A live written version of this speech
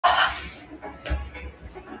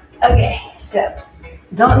Okay, so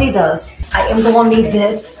don't need those. I am going to need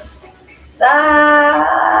this.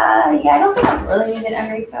 Yeah, I don't think I really need an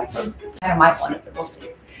emery pepper. I might want it, but we'll see.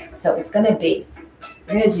 So it's going to be,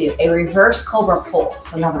 we're going to do a reverse Cobra Pull.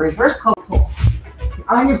 So now the reverse Cobra Pull, you're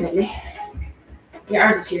on your belly, your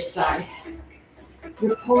arms are to your side.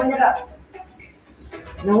 You're pulling it up.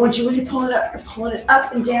 Now once you really pull it up, you're pulling it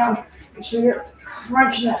up and down. Make sure you're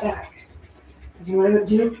crunching that back. You want to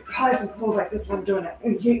do probably some pulls like this when I'm doing it.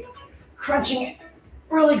 And you're crunching it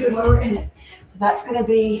really good while we're in it. So that's going to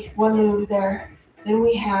be one move there. Then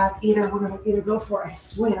we have we're going to either go for a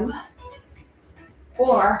swim,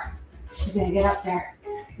 or we're going to get up there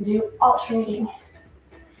and do alternating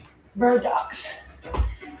bird dogs.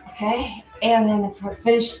 Okay? And then if we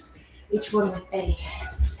finish each one with a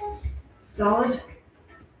solid,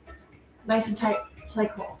 nice and tight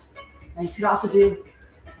plank hold. Now you could also do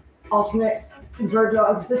alternate bird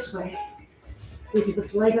dogs this way. We could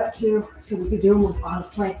lift the leg up too, so we could do them on a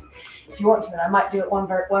plank if you want to. And I might do it one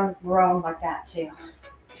row like that too.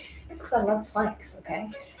 It's because I love planks, okay?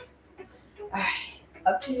 All right,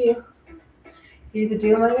 up to you. You either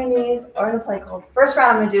do them on your knees or in a plank hold. First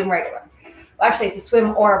round, I'm going to do them regular. Well, actually, it's a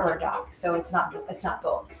swim or a bird dog, so it's not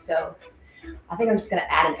both. So I think I'm just going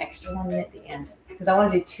to add an extra one at the end because I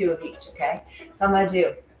want to do 2 of each, okay? So I'm going to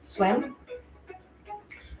do swim,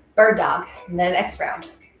 bird dog, and then next round.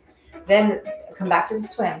 Then come back to the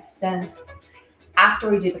swim. Then after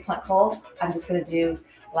we do the plank hold, I'm just going to do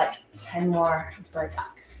like 10 more bird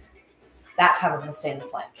dogs. That time I'm going to stay in the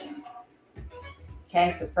plank.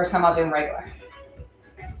 Okay, so the first time I'll do them regular.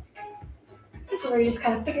 This is where you just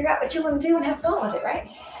kind of figure out what you want to do and have fun with it, right?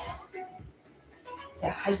 So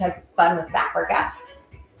I just had fun with that workout.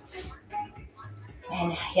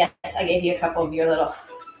 And yes, I gave you a couple of your little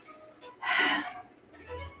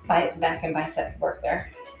back and bicep work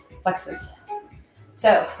there. Flexes.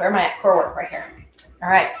 So where am I at? Core work right here. All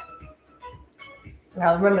right.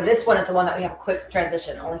 Now remember, this one is the one that we have a quick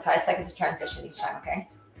transition. Only 5 seconds of transition each time, okay?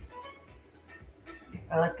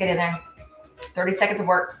 So let's get in there. 30 seconds of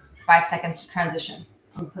work, 5 seconds to transition.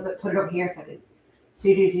 I'll put it over here so I can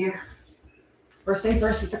see it easier. First thing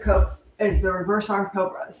first is the reverse arm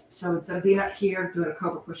cobras. So instead of being up here, doing a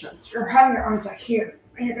cobra push-ups, you're having your arms back here,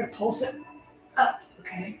 and you're going to pulse it up,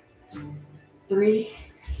 okay? 3,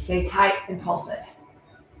 stay tight and pulse it.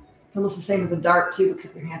 It's almost the same as a dart too,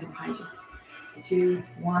 except your hands are behind you. 2,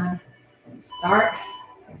 1, and start.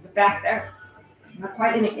 Hands are back there. I'm not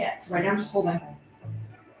quite in it yet, so right now I'm just holding.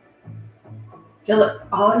 Feel it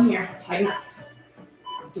all in here. Tighten up.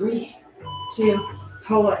 3, 2,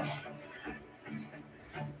 pull it.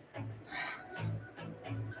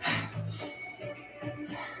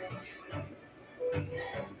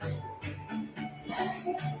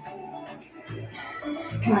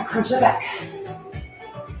 Come on, crunch that back.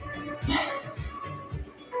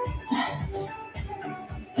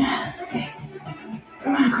 Okay.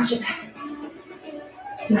 Come on, crunch it back.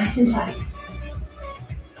 Nice and tight.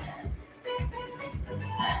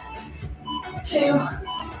 2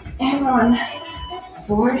 and 1.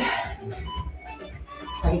 Forward.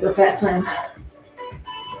 Ready to go fat swim.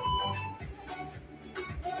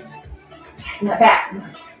 Tighten that back.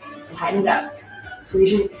 Tighten it up.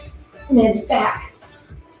 Squeeze your mid back.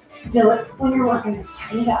 Feel it when you're working this.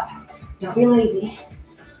 Tighten it up. Don't be lazy.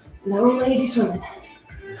 No lazy swimming.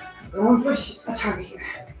 We're going for a target here.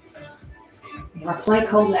 We have our plank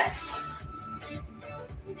hold next.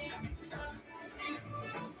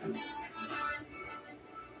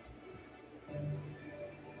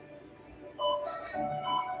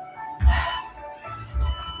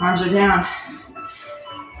 Arms are down.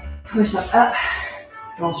 Push up.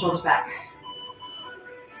 Draw the shoulders back.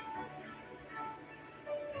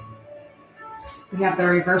 We have the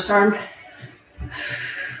reverse arm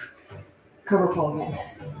Cobra Pull again.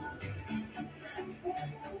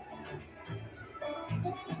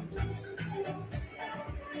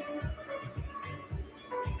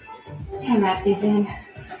 And that is in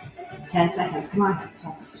 10 seconds. Come on,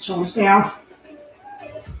 shoulders down.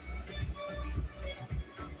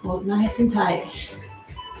 Hold nice and tight.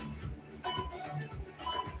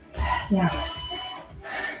 Down.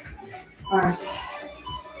 Arms.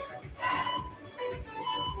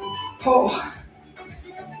 Pull.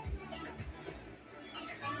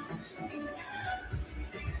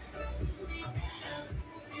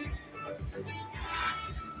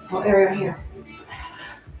 This whole area here.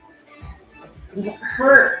 It doesn't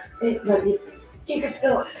hurt. But you can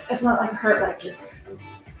feel it. It's not like hurt like you're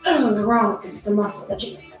the wrong. It's the muscle that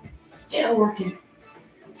you feel working.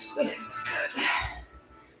 Squeeze it.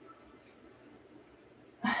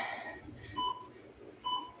 Good.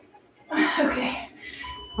 Okay.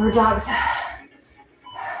 Bird dogs.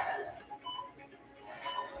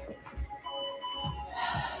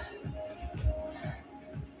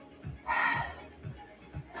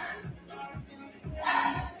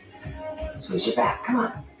 Squeeze your back, come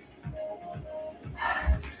on.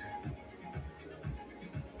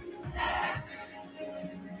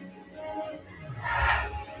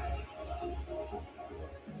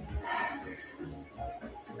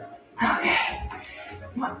 Okay,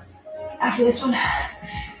 come on. After this one,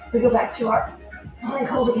 we go back to our plank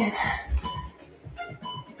hold again.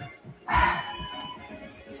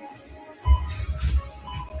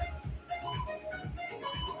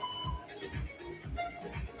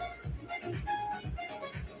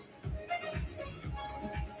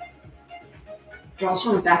 Draw the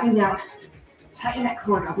shoulder back and down. Tighten that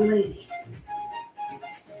core, don't be lazy.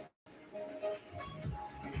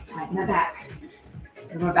 Tighten that back.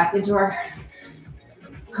 We're going back into our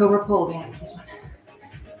Cobra Pull again. This one.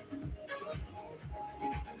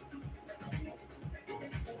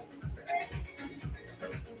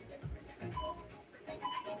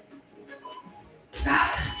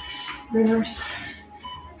 Reverse.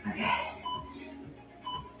 Okay.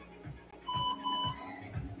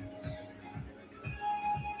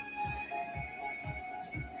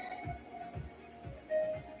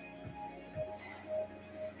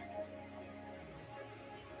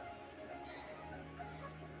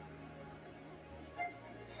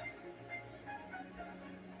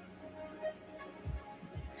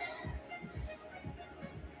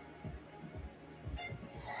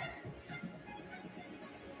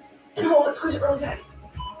 And hold it, squeeze it really tight.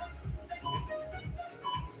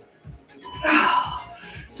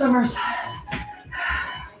 Swimmers.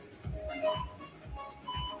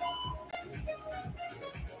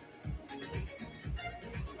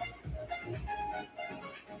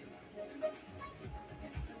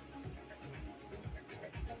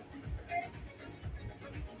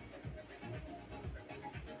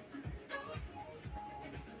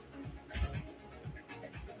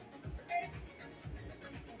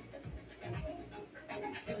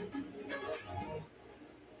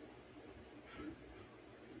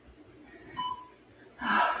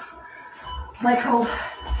 Leg hold.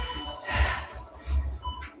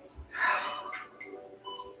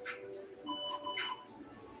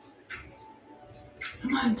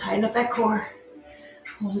 Come on, tighten up that core.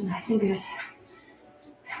 Hold it nice and good.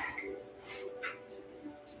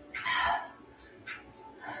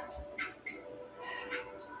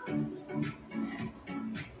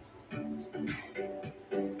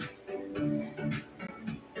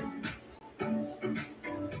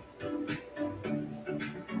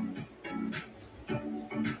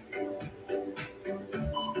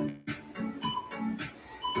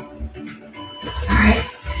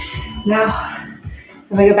 Now, I'm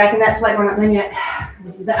gonna go back in that plank. We're not done yet.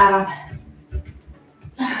 This is the add-on.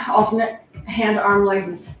 Alternate hand arm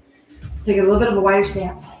raises. Let's take a little bit of a wider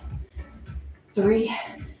stance. 3,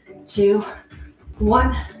 2,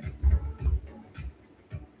 1.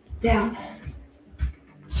 Down.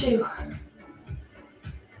 2.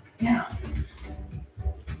 Down.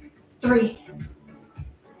 3.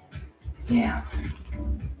 Down.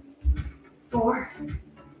 4.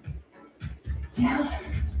 Down.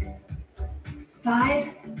 5,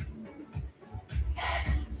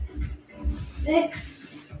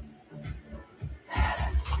 6,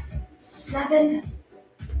 7,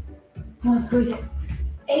 let's squeeze it,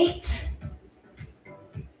 8,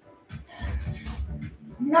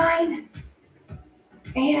 9,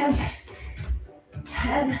 and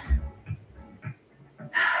 10.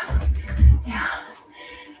 Yeah.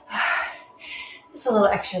 Just a little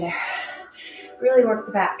extra there. Really work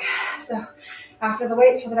the back. So after the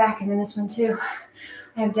weights for the back, and then this one too,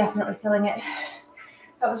 I am definitely feeling it.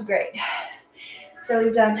 That was great. So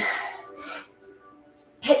we've done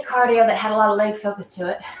HIIT cardio that had a lot of leg focus to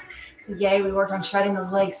it. So yay, we worked on shredding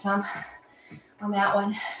those legs some on that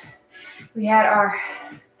one. We had our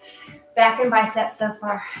back and biceps so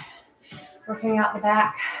far, working out the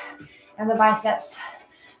back and the biceps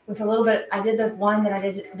with a little bit. I did the one that I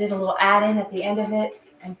did a little add-in at the end of it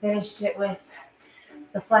and finished it with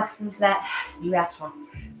the flexes that you asked for.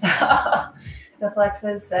 So the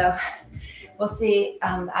flexes. So we'll see.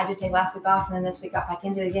 I did take last week off, and then this week got back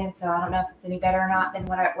into it again. So I don't know if it's any better or not than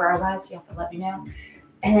where I was. You have to let me know.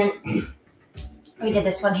 And then we did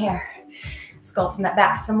this one here, sculpting that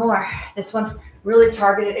back some more. This one really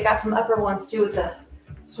targeted. It got some upper ones too with the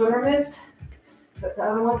swimmer moves. But the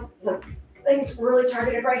other ones, the things really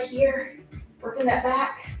targeted right here, working that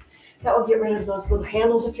back. That will get rid of those little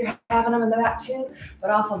handles if you're having them in the back too, but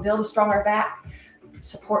also build a stronger back,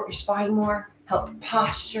 support your spine more, help your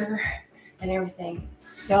posture, and everything. It's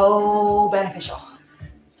so beneficial.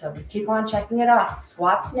 So we keep on checking it off.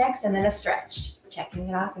 Squats next and then a stretch. Checking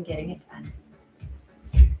it off and getting it done.